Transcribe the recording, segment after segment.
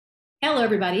Hello,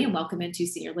 everybody, and welcome into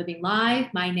Senior Living Live.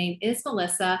 My name is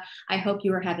Melissa. I hope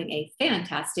you are having a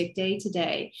fantastic day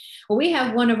today. Well, we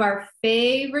have one of our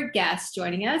favorite guests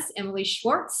joining us, Emily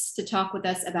Schwartz, to talk with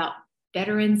us about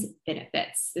veterans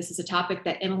benefits. This is a topic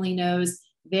that Emily knows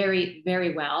very,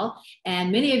 very well.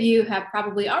 And many of you have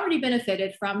probably already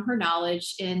benefited from her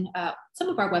knowledge in some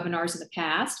of our webinars in the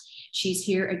past. She's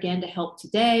here again to help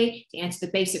today to answer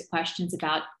the basic questions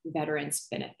about veterans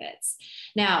benefits.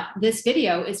 Now, this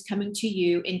video is coming to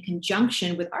you in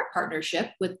conjunction with our partnership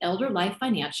with Elder Life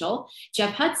Financial.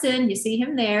 Jeff Hudson, you see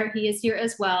him there. He is here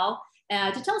as well.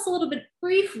 To tell us a little bit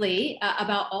briefly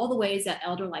about all the ways that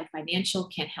Elder Life Financial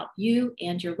can help you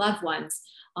and your loved ones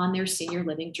on their senior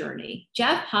living journey.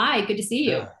 Jeff, hi, good to see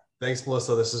you. Yeah, thanks,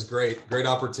 Melissa. This is great. Great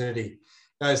opportunity.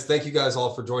 Guys, thank you guys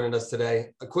all for joining us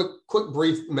today. A quick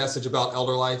brief message about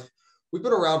Elder Life. We've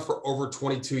been around for over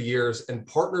 22 years and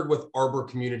partnered with Arbor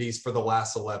Communities for the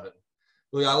last 11.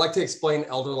 Really, I like to explain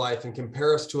Elder Life and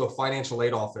compare us to a financial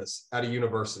aid office at a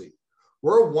university.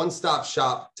 We're a one-stop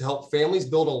shop to help families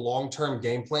build a long-term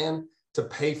game plan to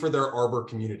pay for their Arbor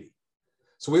community.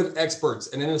 So we have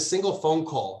experts, and in a single phone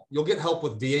call, you'll get help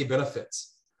with VA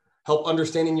benefits, help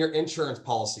understanding your insurance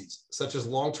policies, such as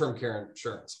long-term care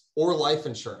insurance or life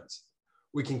insurance.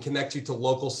 We can connect you to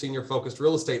local senior-focused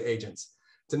real estate agents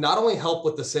to not only help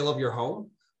with the sale of your home,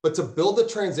 but to build the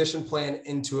transition plan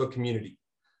into a community.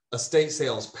 Estate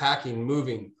sales, packing,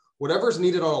 moving, whatever's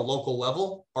needed on a local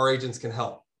level, our agents can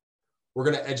help. We're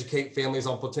going to educate families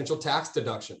on potential tax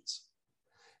deductions.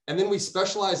 And then we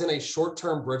specialize in a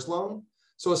short-term bridge loan,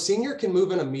 so a senior can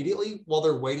move in immediately while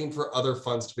they're waiting for other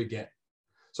funds to begin.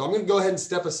 So I'm going to go ahead and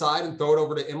step aside and throw it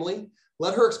over to Emily.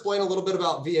 Let her explain a little bit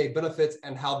about VA benefits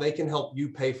and how they can help you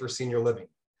pay for senior living.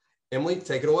 Emily,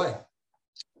 take it away.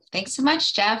 Thanks so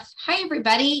much, Jeff. Hi,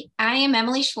 everybody. I am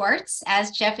Emily Schwartz. As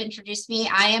Jeff introduced me,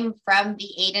 I am from the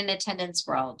Aid and Attendance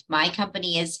world. My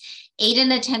company is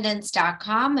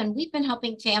aidandattendance.com, and we've been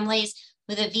helping families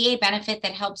with a VA benefit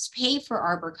that helps pay for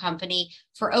Arbor Company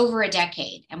for over a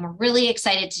decade. And we're really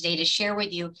excited today to share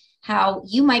with you how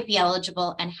you might be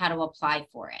eligible and how to apply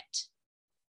for it.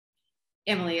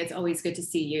 Emily, it's always good to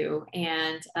see you.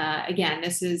 And again,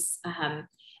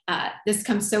 this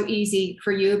comes so easy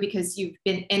for you because you've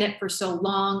been in it for so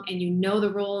long and you know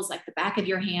the rules like the back of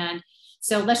your hand.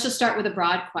 So let's just start with a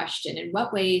broad question. In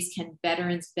what ways can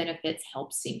veterans benefits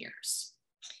help seniors?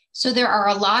 So there are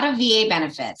a lot of VA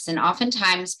benefits, and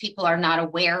oftentimes people are not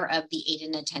aware of the aid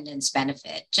and attendance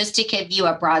benefit. Just to give you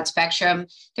a broad spectrum,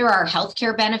 there are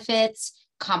healthcare benefits,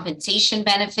 compensation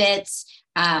benefits,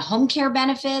 home care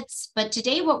benefits. But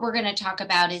today what we're going to talk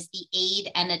about is the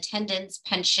aid and attendance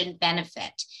pension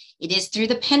benefit. It is through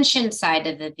the pension side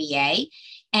of the VA,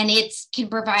 and it can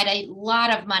provide a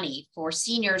lot of money for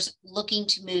seniors looking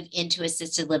to move into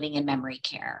assisted living and memory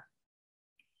care.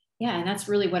 Yeah, and that's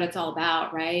really what it's all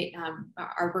about, right?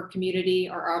 Arbor Community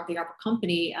or the Arbor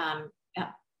Company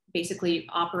basically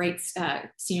operates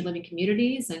senior living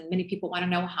communities, and many people want to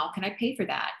know, how can I pay for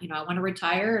that? You know, I want to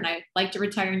retire and I like to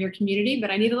retire in your community,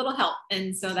 but I need a little help.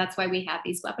 And so that's why we have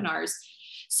these webinars.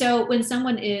 So when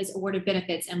someone is awarded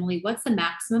benefits, Emily, what's the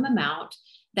maximum amount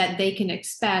that they can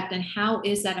expect, and how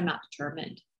is that amount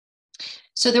determined?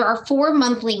 So there are 4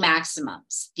 monthly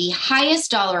maximums. The highest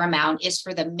dollar amount is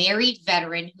for the married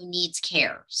veteran who needs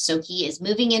care. So he is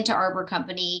moving into Arbor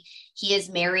Company. He is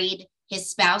married.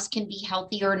 His spouse can be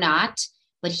healthy or not,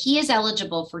 but he is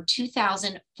eligible for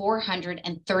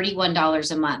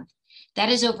 $2,431 a month. That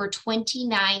is over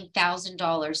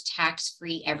 $29,000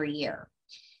 tax-free every year.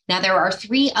 Now, there are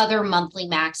 3 other monthly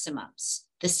maximums.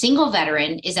 The single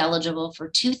veteran is eligible for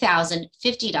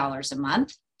 $2,050 a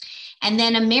month. And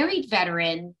then a married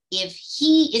veteran, if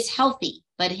he is healthy,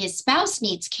 but his spouse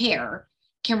needs care,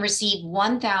 can receive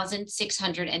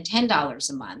 $1,610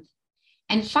 a month.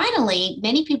 And finally,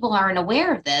 many people aren't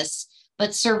aware of this,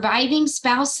 but surviving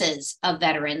spouses of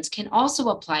veterans can also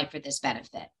apply for this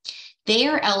benefit. They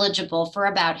are eligible for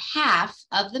about half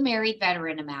of the married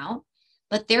veteran amount,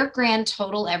 but their grand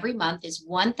total every month is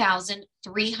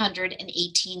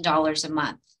 $1,318 a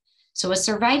month. So a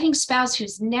surviving spouse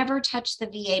who's never touched the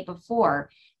VA before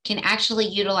can actually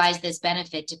utilize this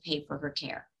benefit to pay for her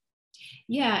care.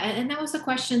 Yeah, and that was a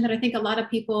question that I think a lot of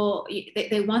people,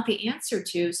 they want the answer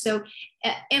to. So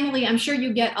Emily, I'm sure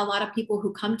you get a lot of people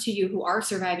who come to you who are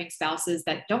surviving spouses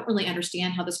that don't really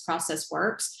understand how this process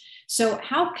works. So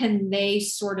how can they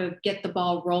sort of get the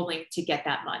ball rolling to get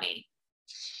that money?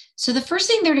 So the first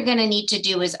thing they're going to need to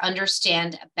do is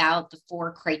understand about the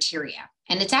 4 criteria.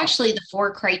 And it's actually the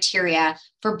 4 criteria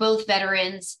for both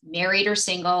veterans, married or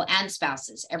single, and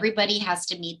spouses. Everybody has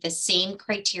to meet the same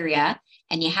criteria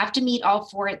and you have to meet all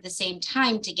four at the same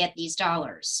time to get these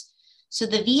dollars. So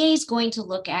the VA is going to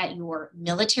look at your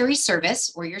military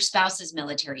service or your spouse's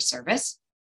military service.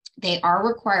 They are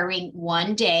requiring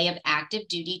 1 day of active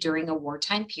duty during a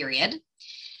wartime period.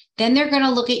 Then they're going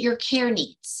to look at your care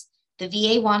needs. The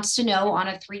VA wants to know on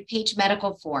a 3-page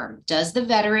medical form, does the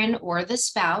veteran or the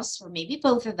spouse, or maybe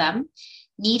both of them,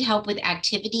 need help with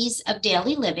activities of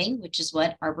daily living, which is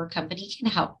what Arbor Company can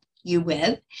help you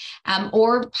with,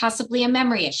 or possibly a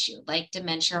memory issue like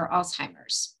dementia or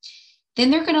Alzheimer's.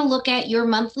 Then they're going to look at your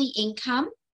monthly income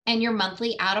and your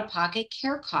monthly out-of-pocket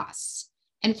care costs.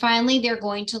 And finally, they're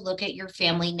going to look at your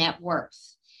family net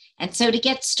worth. And so to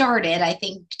get started, I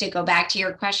think to go back to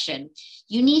your question,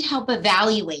 you need help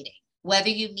evaluating whether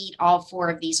you meet all four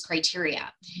of these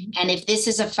criteria. And if this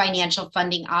is a financial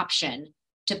funding option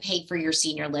to pay for your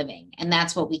senior living. And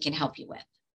that's what we can help you with.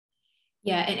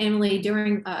 Yeah, and Emily,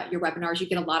 during your webinars, you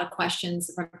get a lot of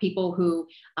questions from people who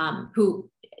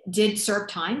did serve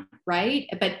time, right?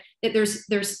 But it's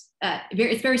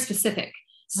very specific.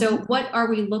 So what are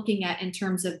we looking at in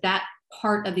terms of that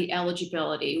part of the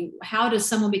eligibility? How does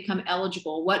someone become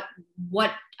eligible? What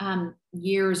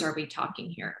years are we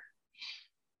talking here?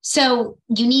 So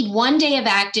you need 1 day of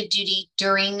active duty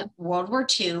during World War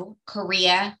II,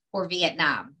 Korea, or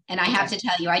Vietnam. And I have to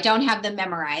tell you, I don't have them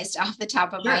memorized off the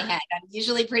top of my head. I'm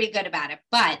usually pretty good about it,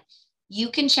 but you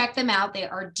can check them out. They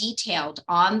are detailed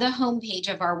on the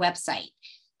homepage of our website.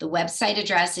 The website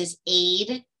address is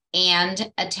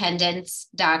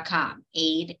aidandattendance.com,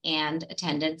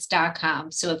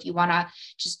 aidandattendance.com. So if you want to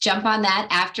just jump on that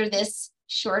after this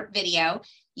short video,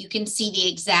 you can see the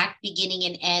exact beginning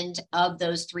and end of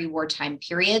those 3 wartime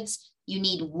periods. You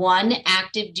need 1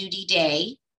 active duty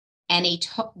day and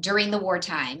during the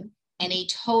wartime and a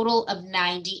total of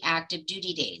 90 active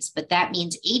duty days. But that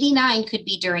means 89 could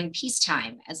be during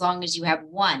peacetime as long as you have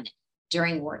 1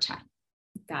 during wartime.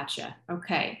 Gotcha.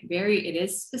 Okay. it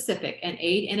is specific. And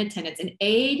aid and attendance. And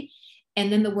aid,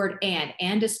 and then the word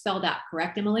and is spelled out,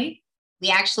 correct, Emily? We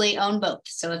actually own both.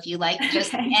 So if you like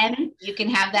just N, you can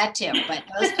have that too. But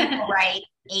most people write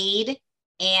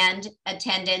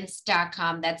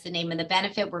aidandattendance.com. That's the name of the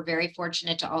benefit. We're very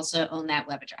fortunate to also own that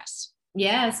web address.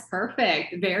 Yes,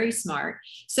 perfect. Very smart.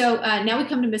 So now we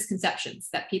come to misconceptions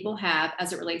that people have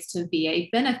as it relates to VA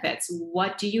benefits.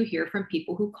 What do you hear from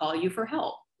people who call you for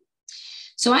help?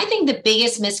 So I think the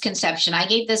biggest misconception, I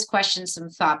gave this question some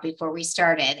thought before we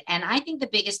started, and I think the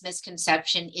biggest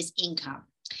misconception is income.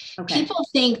 Okay. People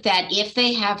think that if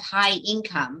they have high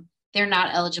income, they're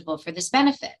not eligible for this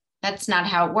benefit. That's not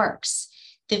how it works.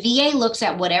 The VA looks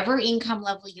at whatever income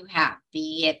level you have,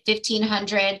 be it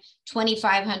 $1,500,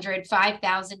 $2,500,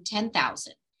 $5,000, $10,000.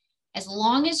 As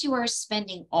long as you are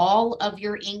spending all of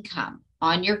your income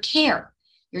on your care,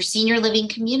 your senior living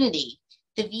community,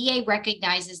 the VA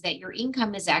recognizes that your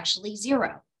income is actually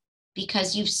zero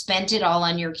because you've spent it all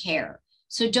on your care.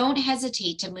 So don't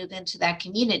hesitate to move into that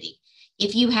community.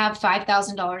 If you have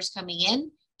 $5,000 coming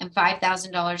in and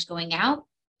 $5,000 going out,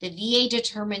 the VA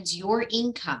determines your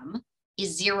income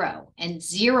is zero, and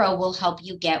zero will help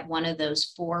you get one of those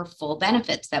 4 full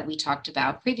benefits that we talked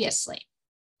about previously.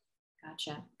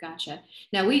 Gotcha.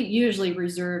 Now we usually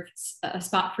reserve a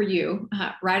spot for you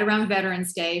right around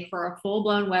Veterans Day for a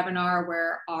full-blown webinar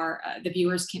where the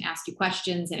viewers can ask you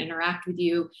questions and interact with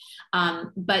you.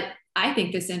 But I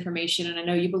think this information, and I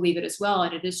know you believe it as well,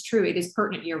 and it is true, it is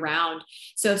pertinent year round.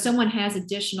 So if someone has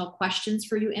additional questions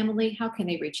for you, Emily, how can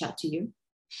they reach out to you?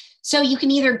 So you can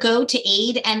either go to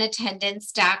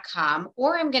aidandattendance.com,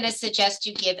 or I'm going to suggest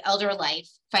you give Elder Life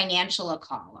Financial a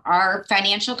call. Our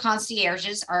financial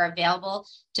concierges are available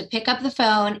to pick up the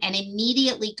phone and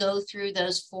immediately go through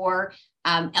those 4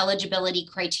 eligibility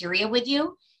criteria with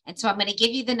you. And so I'm going to give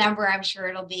you the number. I'm sure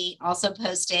it'll be also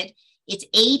posted. It's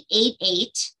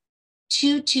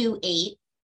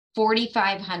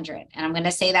 888-228-4500. And I'm going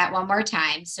to say that one more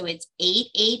time. So it's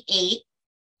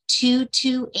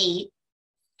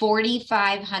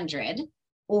 888-228-4500,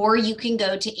 or you can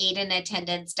go to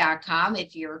aidandattendance.com.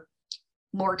 If you're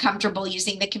more comfortable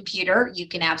using the computer, you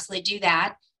can absolutely do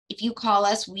that. If you call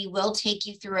us, we will take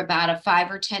you through about a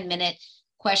 5 or 10 minute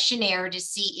questionnaire to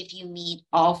see if you meet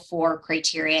all 4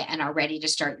 criteria and are ready to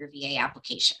start your VA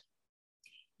application.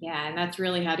 Yeah, and that's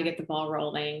really how to get the ball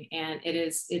rolling. And it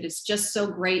is just so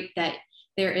great that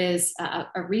there is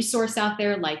a resource out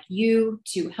there like you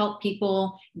to help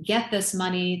people get this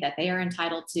money that they are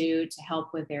entitled to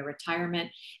help with their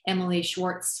retirement. Emily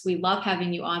Schwartz, we love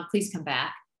having you on. Please come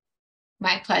back.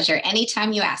 My pleasure.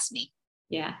 Anytime you ask me.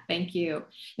 Yeah, thank you.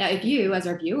 Now, if you, as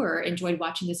our viewer, enjoyed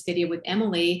watching this video with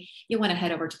Emily, you'll want to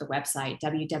head over to the website,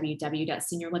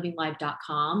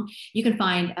 www.seniorlivinglive.com. You can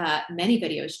find many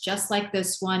videos just like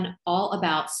this one, all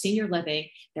about senior living.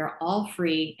 They're all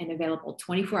free and available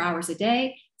 24 hours a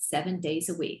day, 7 days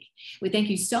a week. We thank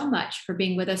you so much for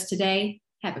being with us today.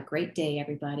 Have a great day,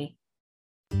 everybody.